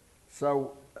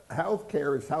 So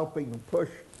healthcare is helping to push.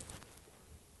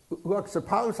 Look,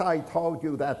 suppose I told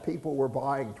you that people were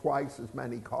buying twice as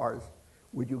many cars.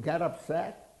 Would you get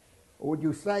upset? Or would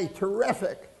you say,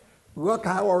 terrific, look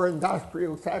how our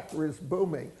industrial sector is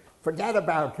booming. Forget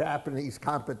about Japanese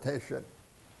competition.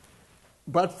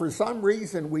 But for some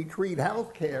reason, we treat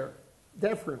healthcare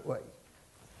differently.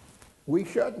 We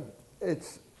shouldn't.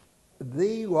 It's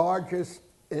the largest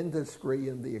industry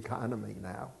in the economy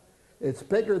now. It's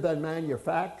bigger than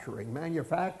manufacturing.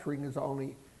 Manufacturing is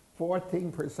only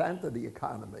 14% of the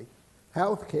economy.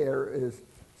 Healthcare is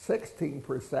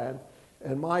 16%,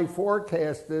 and my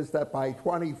forecast is that by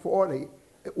 2040,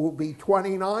 it will be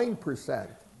 29%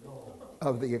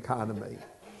 of the economy.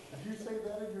 Did you say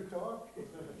that in your talk?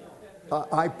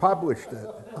 I published it.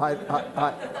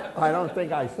 I don't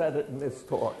think I said it in this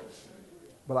talk,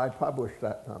 but I published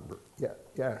that number. Yeah,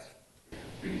 yes.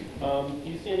 Do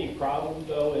you see any problem,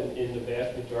 though, in the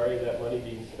vast majority of that money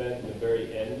being spent at the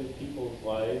very end of people's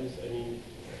lives? I mean,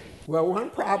 well, one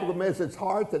problem is it's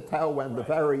hard to tell when the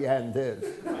very end is.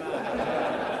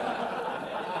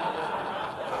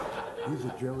 He's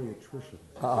a geriatrician.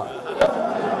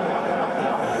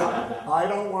 I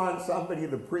don't want somebody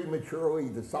to prematurely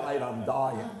decide I'm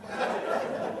dying.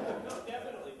 no,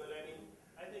 definitely, but I mean,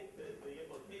 I think that the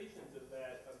implications of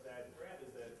that grant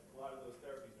is that a lot of those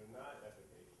therapies are not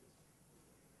efficacious.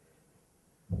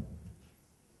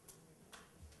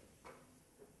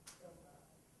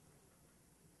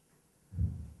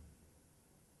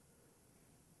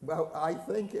 Well, I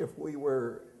think if we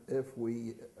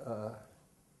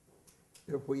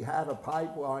had a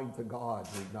pipeline to God,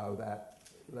 we'd know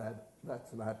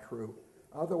that's not true.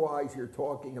 Otherwise, you're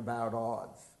talking about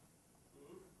odds.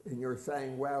 And you're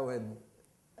saying, well, in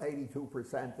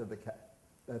 82% of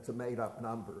that's a made-up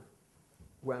number.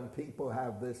 When people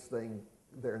have this thing,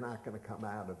 they're not going to come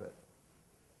out of it.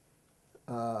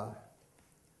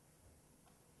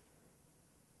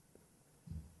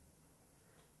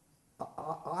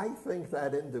 I think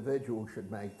that individual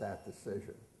should make that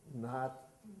decision, not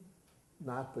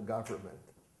the government.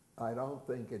 I don't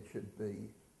think it should be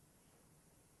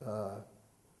I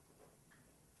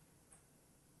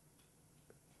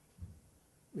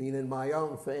mean, in my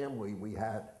own family, we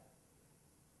had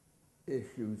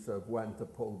issues of when to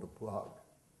pull the plug.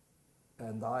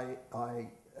 And I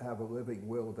have a living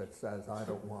will that says I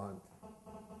don't want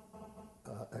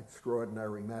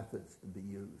extraordinary methods to be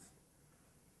used.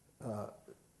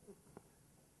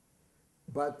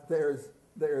 But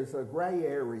there's a gray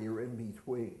area in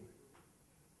between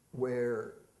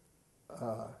where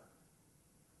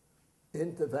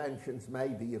interventions may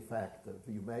be effective.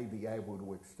 You may be able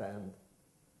to extend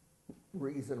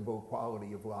reasonable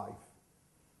quality of life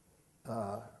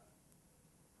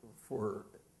for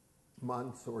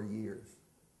months or years.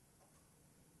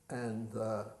 And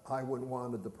I wouldn't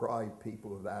want to deprive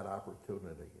people of that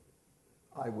opportunity.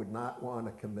 I would not want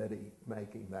a committee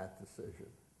making that decision.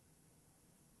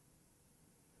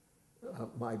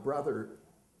 My brother,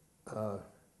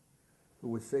 who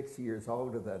was 6 years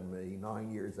older than me,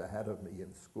 9 years ahead of me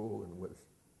in school, and was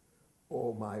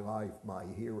all my life my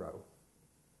hero,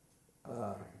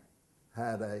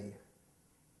 had a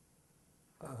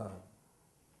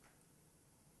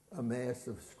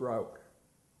massive stroke.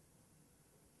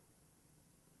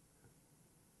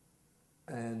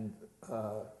 And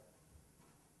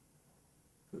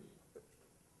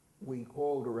we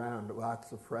called around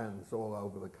lots of friends all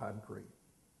over the country,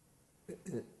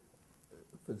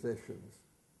 physicians,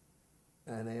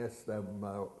 and asked them,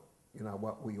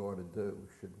 what we ought to do.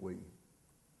 Should we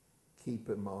keep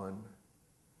him on?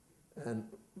 And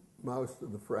most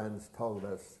of the friends told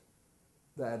us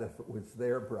that if it was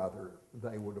their brother,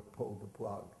 they would have pulled the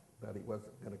plug, that he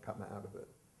wasn't going to come out of it.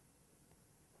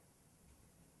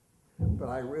 But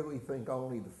I really think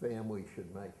only the family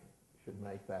should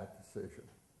make that decision.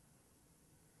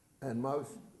 And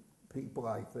most people,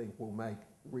 I think, will make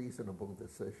reasonable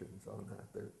decisions on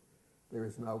that. There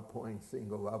is no point seeing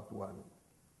a loved one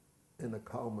in a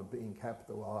coma being kept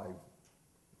alive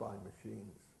by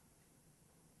machines.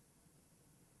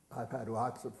 I've had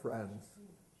lots of friends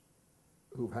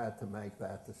who've had to make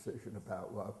that decision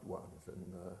about loved ones,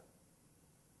 and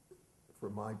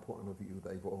from my point of view,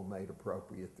 they've all made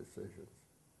appropriate decisions.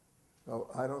 So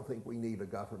I don't think we need a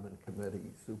government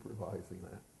committee supervising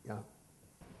that. Yeah.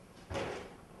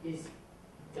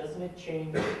 Doesn't it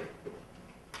change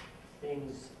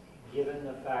things, given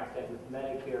the fact that with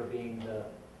Medicare being the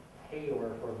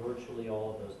payer for virtually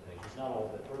all of those patients, not all,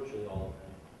 but virtually all of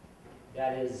them,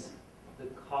 that is, the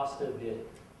cost of it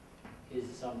is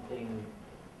something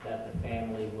that the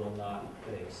family will not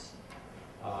face.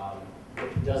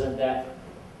 Doesn't that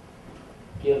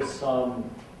give some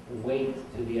weight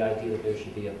to the idea that there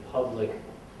should be a public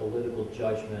political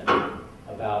judgment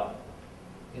about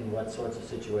in what sorts of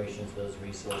situations those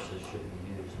resources should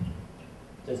be used?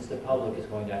 Since the public is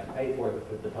going to have to pay for it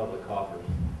with the public coffers.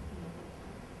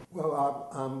 Well,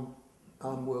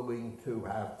 I'm willing to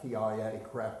have TIA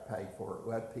CREP pay for it.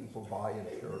 Let people buy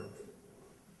insurance.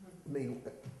 I mean,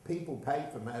 people pay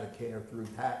for Medicare through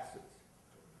taxes.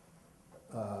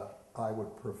 I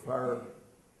would prefer,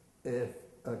 if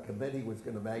a committee was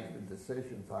going to make the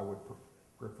decisions, I would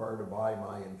prefer to buy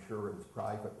my insurance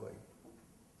privately,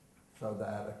 so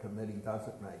that a committee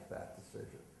doesn't make that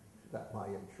decision, that my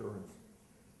insurance.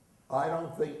 I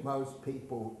don't think most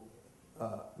people,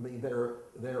 I mean, there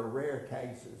are rare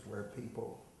cases where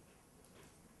people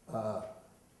have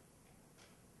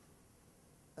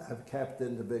kept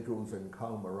individuals in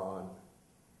coma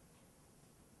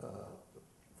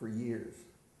for years.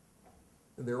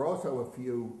 And there are also a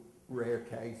few rare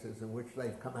cases in which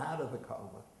they've come out of the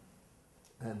coma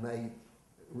and made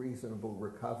reasonable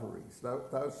recoveries.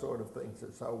 Those sort of things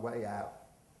are so way out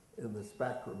in the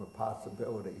spectrum of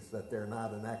possibilities that they're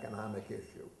not an economic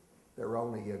issue. They're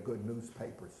only a good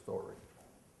newspaper story.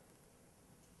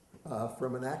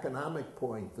 From an economic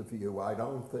point of view, I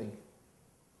don't think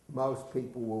most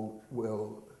people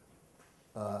will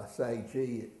say,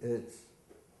 gee, it's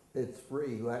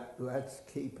free, let's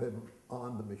keep him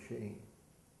on the machine.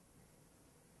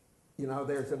 You know,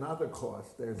 there's another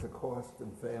cost. There's a cost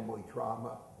in family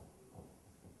trauma.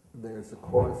 There's a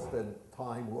cost in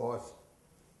time lost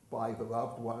by the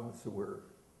loved ones who were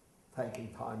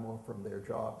taking time off from their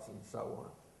jobs and so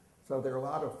on. So there are a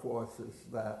lot of forces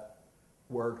that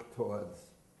work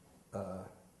towards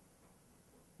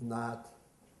not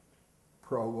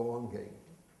prolonging.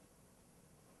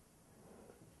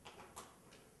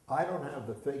 I don't have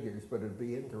the figures, but it'd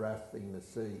be interesting to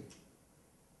see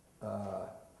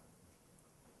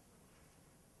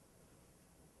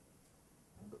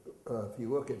if you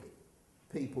look at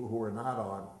people who are not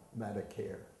on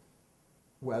Medicare,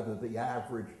 whether the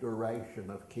average duration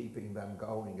of keeping them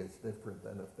going is different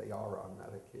than if they are on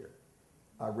Medicare.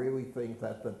 I really think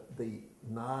that the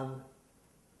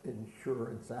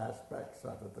non-insurance aspects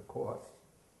of it, the costs,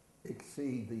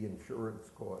 exceed the insurance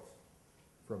costs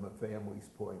from a family's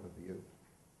point of view.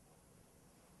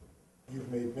 You've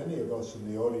made many of us in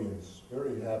the audience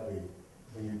very happy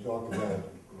when you talk about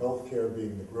healthcare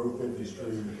being the growth industry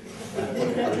in the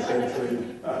 21st century,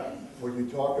 when you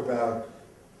talk about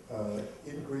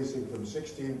increasing from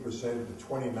 16% to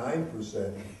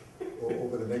 29%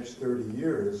 over the next 30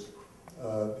 years,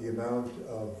 the amount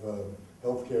of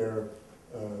healthcare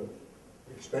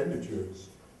expenditures.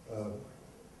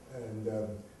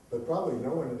 But probably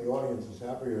no one in the audience is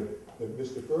happier than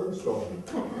Mr. Fernstone,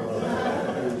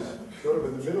 who's sort of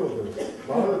in the middle of this.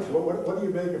 Lawrence, what do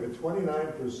you make of a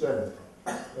 29%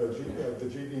 of the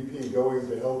GDP going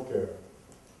to healthcare?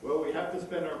 Well, we have to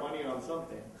spend our money on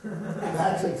something.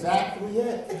 That's exactly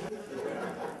it.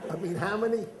 I mean, how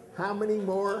many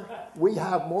more? We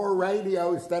have more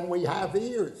radios than we have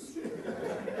ears.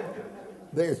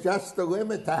 There's just a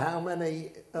limit to how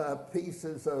many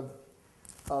pieces of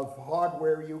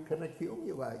hardware you can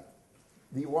accumulate.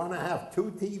 Do you want to have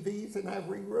 2 TVs in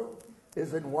every room?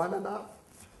 Isn't one enough?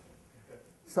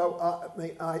 So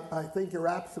I think you're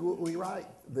absolutely right.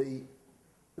 To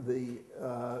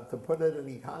put it in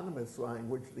economist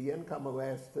language, the income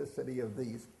elasticity of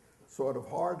these sort of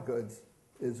hard goods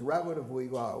is relatively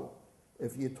low.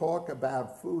 If you talk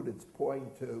about food, it's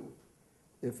 0.2.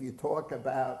 If you talk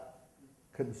about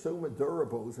consumer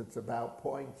durables, it's about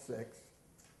 0.6.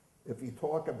 If you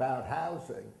talk about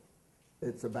housing,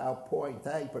 it's about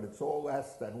 0.8, but it's all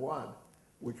less than 1,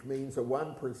 which means a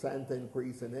 1%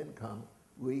 increase in income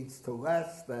leads to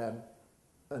less than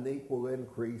an equal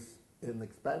increase in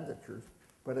expenditures.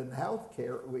 But in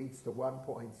healthcare, it leads to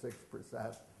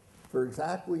 1.6%. For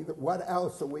exactly what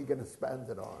else are we going to spend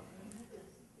it on?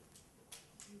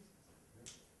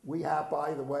 We have,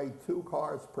 by the way, 2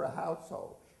 cars per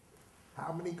household.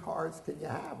 How many cars can you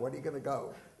have? What are you going to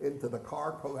go into the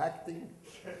car collecting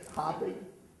hobby?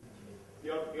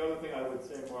 The other thing I would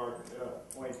say, Mark,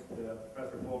 point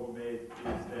Professor Fogel made is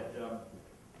that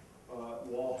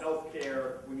while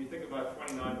healthcare, when you think about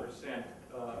 29%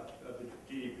 of the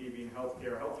GDP being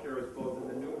healthcare, healthcare is both in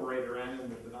the numerator and in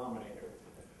the denominator.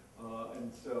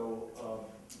 And so,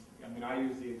 I mean, I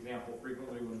use the example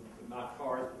frequently when, not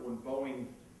cars, but when Boeing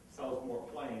sells more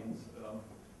planes,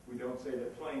 we don't say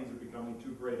that planes are becoming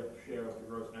too great a share of the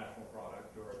gross national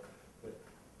product, or that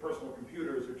personal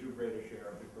computers are too great a share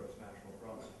of the gross national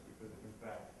product, because it in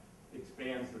fact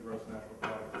expands the gross national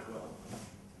product as well.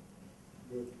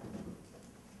 Good.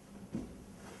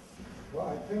 Well,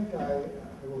 I think I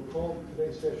will call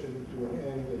today's session to an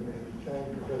end and thank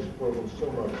Professor Fogel so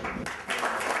much.